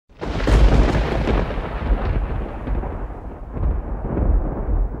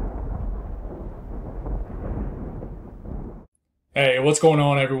Hey, what's going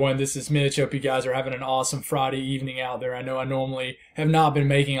on, everyone? This is Mitch. Hope you guys are having an awesome Friday evening out there. I know I normally have not been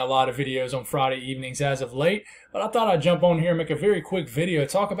making a lot of videos on Friday evenings as of late, but I thought I'd jump on here and make a very quick video,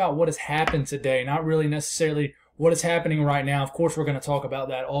 talk about what has happened today, not really necessarily what is happening right now. Of course, we're going to talk about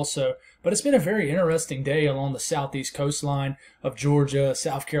that also, but it's been a very interesting day along the southeast coastline of Georgia,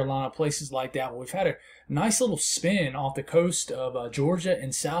 South Carolina, places like that. We've had a nice little spin off the coast of Georgia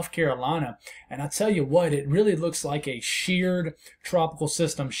and South Carolina, and I tell you what, it really looks like a sheared tropical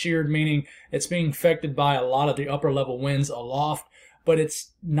system. Sheared meaning it's being affected by a lot of the upper level winds aloft, but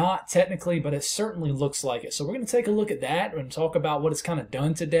it's not technically, but it certainly looks like it. So we're going to take a look at that and talk about what it's kind of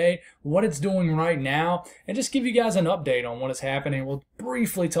done today, what it's doing right now, and just give you guys an update on what is happening. We'll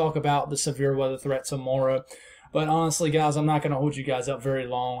briefly talk about the severe weather threat tomorrow. But honestly, guys, I'm not going to hold you guys up very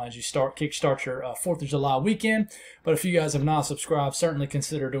long as you kickstart your 4th of July weekend. But if you guys have not subscribed, certainly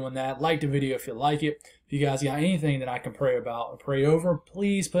consider doing that. Like the video if you like it. If you guys got anything that I can pray about or pray over,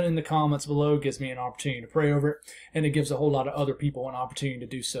 please put it in the comments below. It gives me an opportunity to pray over it, and it gives a whole lot of other people an opportunity to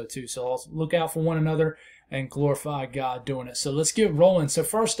do so too. So I'll look out for one another and glorify God doing it. So let's get rolling. So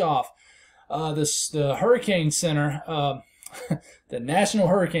first off, the Hurricane Center, the National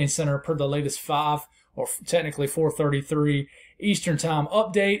Hurricane Center, per the latest 5 or technically 4:33 Eastern Time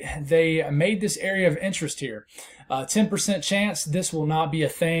update, they made this area of interest here. 10% chance this will not be a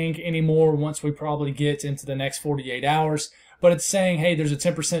thing anymore once we probably get into the next 48 hours. But it's saying, hey, there's a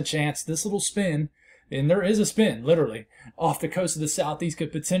 10% chance this little spin, and there is a spin, literally, off the coast of the southeast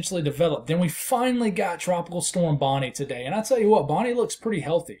could potentially develop. Then we finally got Tropical Storm Bonnie today. And I tell you what, Bonnie looks pretty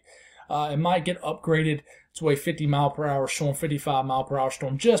healthy. It might get upgraded to a 50-mile-per-hour storm, 55-mile-per-hour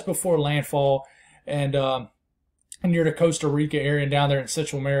storm just before landfall. And near the Costa Rica area and down there in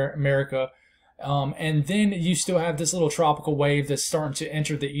Central America. And then you still have this little tropical wave that's starting to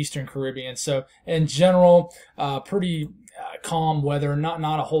enter the Eastern Caribbean. So in general, pretty calm weather,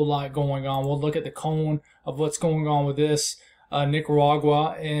 not a whole lot going on. We'll look at the cone of what's going on with this.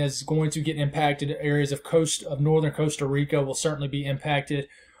 Nicaragua is going to get impacted. Areas of northern Costa Rica will certainly be impacted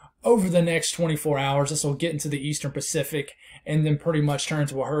over the next 24 hours. This will get into the Eastern Pacific and then pretty much turn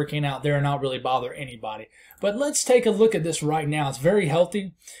into a hurricane out there and not really bother anybody. But let's take a look at this right now. It's very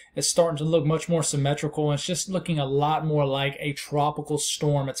healthy. It's starting to look much more symmetrical. It's just looking a lot more like a tropical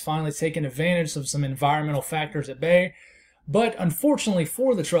storm. It's finally taking advantage of some environmental factors at bay. But unfortunately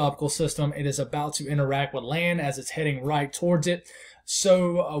for the tropical system, it is about to interact with land as it's heading right towards it.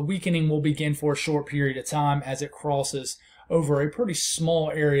 So a weakening will begin for a short period of time as it crosses over a pretty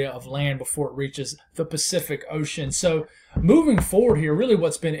small area of land before it reaches the Pacific Ocean. So moving forward here, really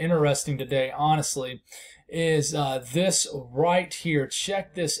what's been interesting today, honestly, is this right here.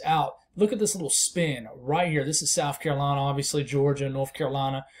 Check this out. Look at this little spin right here. This is South Carolina, obviously Georgia, North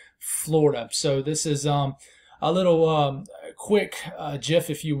Carolina, Florida. So this is a little quick GIF,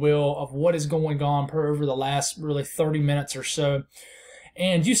 if you will, of what is going on over the last really 30 minutes or so.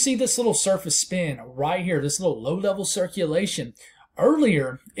 And you see this little surface spin right here, this little low-level circulation.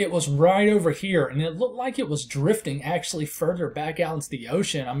 Earlier, it was right over here, and it looked like it was drifting actually further back out into the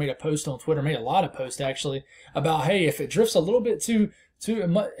ocean. I made a post on Twitter, made a lot of posts actually, about, hey, if it drifts a little bit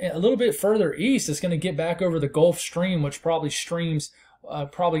a little bit further east, it's going to get back over the Gulf Stream, which probably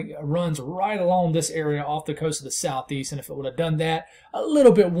runs right along this area off the coast of the southeast. And if it would have done that, a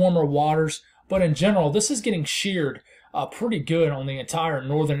little bit warmer waters. But in general, this is getting sheared pretty good on the entire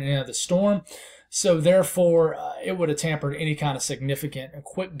northern end of the storm. So therefore, it would have tampered any kind of significant and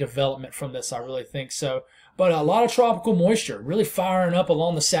quick development from this, I really think so. But a lot of tropical moisture really firing up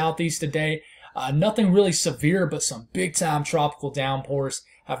along the southeast today. Nothing really severe, but some big-time tropical downpours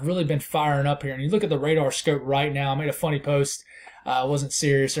have really been firing up here. And you look at the radar scope right now. I made a funny post. I wasn't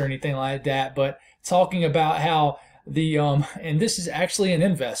serious or anything like that, but talking about how the and this is actually an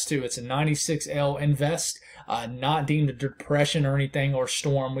invest too. It's a 96L invest, not deemed a depression or anything or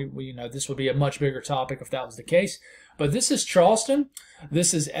storm. We know this would be a much bigger topic if that was the case. But this is Charleston.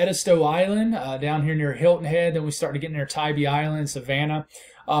 This is Edisto Island down here near Hilton Head. Then we start to get near Tybee Island, Savannah.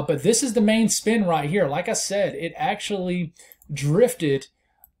 But this is the main spin right here. Like I said, it actually drifted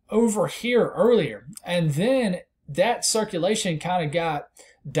over here earlier, and then that circulation kind of got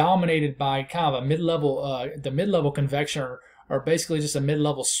dominated by kind of a mid-level, the mid-level convection, or basically just a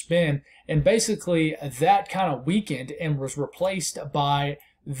mid-level spin, and basically that kind of weakened and was replaced by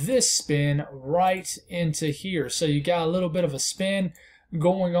this spin right into here. So you got a little bit of a spin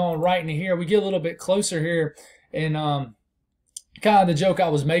going on right into here. We get a little bit closer here, and kind of the joke I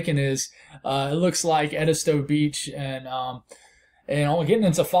was making is it looks like Edisto Beach and And getting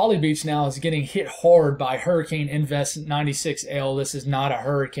into Folly Beach now is getting hit hard by Hurricane Invest 96L. This is not a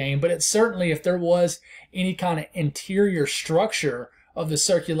hurricane, but it's certainly, if there was any kind of interior structure of the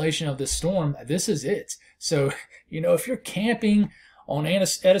circulation of this storm, this is it. So, if you're camping on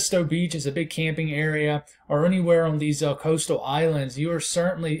Edisto Beach, is a big camping area, or anywhere on these coastal islands, you are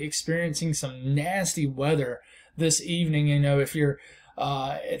certainly experiencing some nasty weather this evening. If you're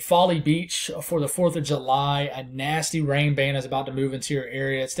at Folly Beach for the 4th of July, a nasty rain band is about to move into your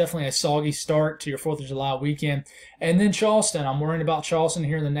area. It's definitely a soggy start to your 4th of July weekend. And then Charleston, I'm worrying about Charleston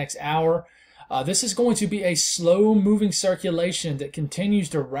here in the next hour. This is going to be a slow-moving circulation that continues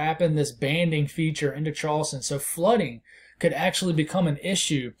to wrap in this banding feature into Charleston. So flooding could actually become an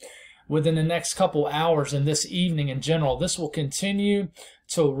issue within the next couple hours and this evening in general. This will continue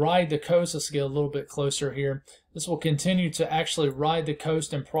to ride the coast. Let's get a little bit closer here. This will continue to actually ride the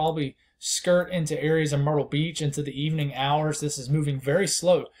coast and probably skirt into areas of Myrtle Beach into the evening hours. This is moving very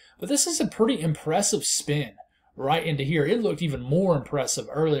slow, but this is a pretty impressive spin right into here. It looked even more impressive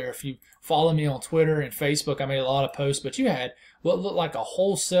earlier. If you follow me on Twitter and Facebook, I made a lot of posts, but you had what looked like a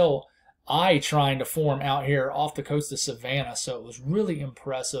wholesale eye trying to form out here off the coast of Savannah. So it was really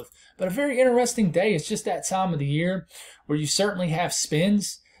impressive, but a very interesting day. It's just that time of the year where you certainly have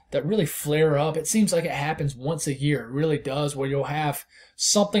spins that really flare up. It seems like it happens once a year. It really does, where you'll have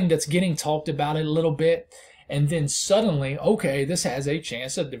something that's getting talked about a little bit, and then suddenly, okay, this has a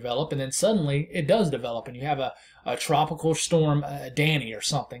chance to develop, and then suddenly it does develop, and you have a tropical storm Danny or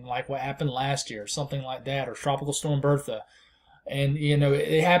something like what happened last year, something like that, or tropical storm Bertha. And,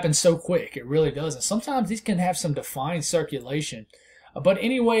 it happens so quick. It really does. And sometimes these can have some defined circulation. But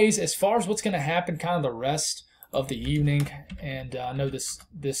anyways, as far as what's going to happen kind of the rest of the evening, and I know this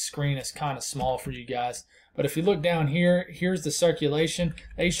screen is kind of small for you guys, but if you look down here, here's the circulation.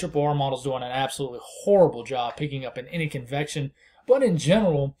 The HRRR model is doing an absolutely horrible job picking up in any convection. But in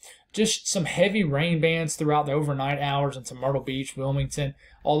general, just some heavy rain bands throughout the overnight hours into Myrtle Beach, Wilmington,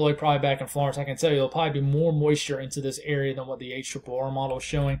 all the way probably back in Florence. I can tell you there'll probably be more moisture into this area than what the HRRR model is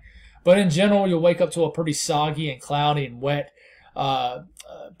showing. But in general, you'll wake up to a pretty soggy and cloudy and wet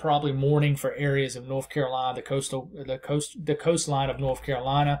probably morning for areas of North Carolina, the coastline of North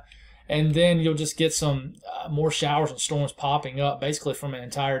Carolina. And then you'll just get some more showers and storms popping up basically from an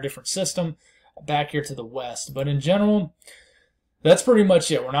entire different system back here to the west. But in general, that's pretty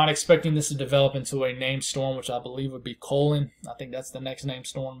much it. We're not expecting this to develop into a named storm, which I believe would be Colin. I think that's the next named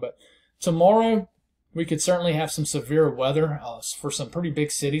storm. But tomorrow, we could certainly have some severe weather for some pretty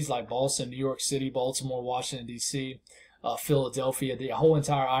big cities like Boston, New York City, Baltimore, Washington, D.C., Philadelphia. The whole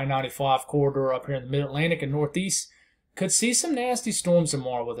entire I-95 corridor up here in the Mid-Atlantic and Northeast could see some nasty storms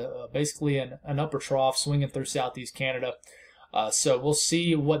tomorrow with basically an upper trough swinging through southeast Canada. So we'll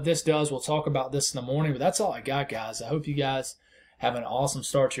see what this does. We'll talk about this in the morning. But that's all I got, guys. I hope you guys have an awesome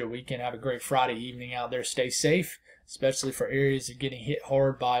start to your weekend. Have a great Friday evening out there. Stay safe, especially for areas that are getting hit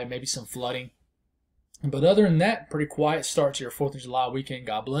hard by maybe some flooding. But other than that, pretty quiet start to your 4th of July weekend.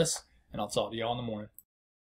 God bless, and I'll talk to y'all in the morning.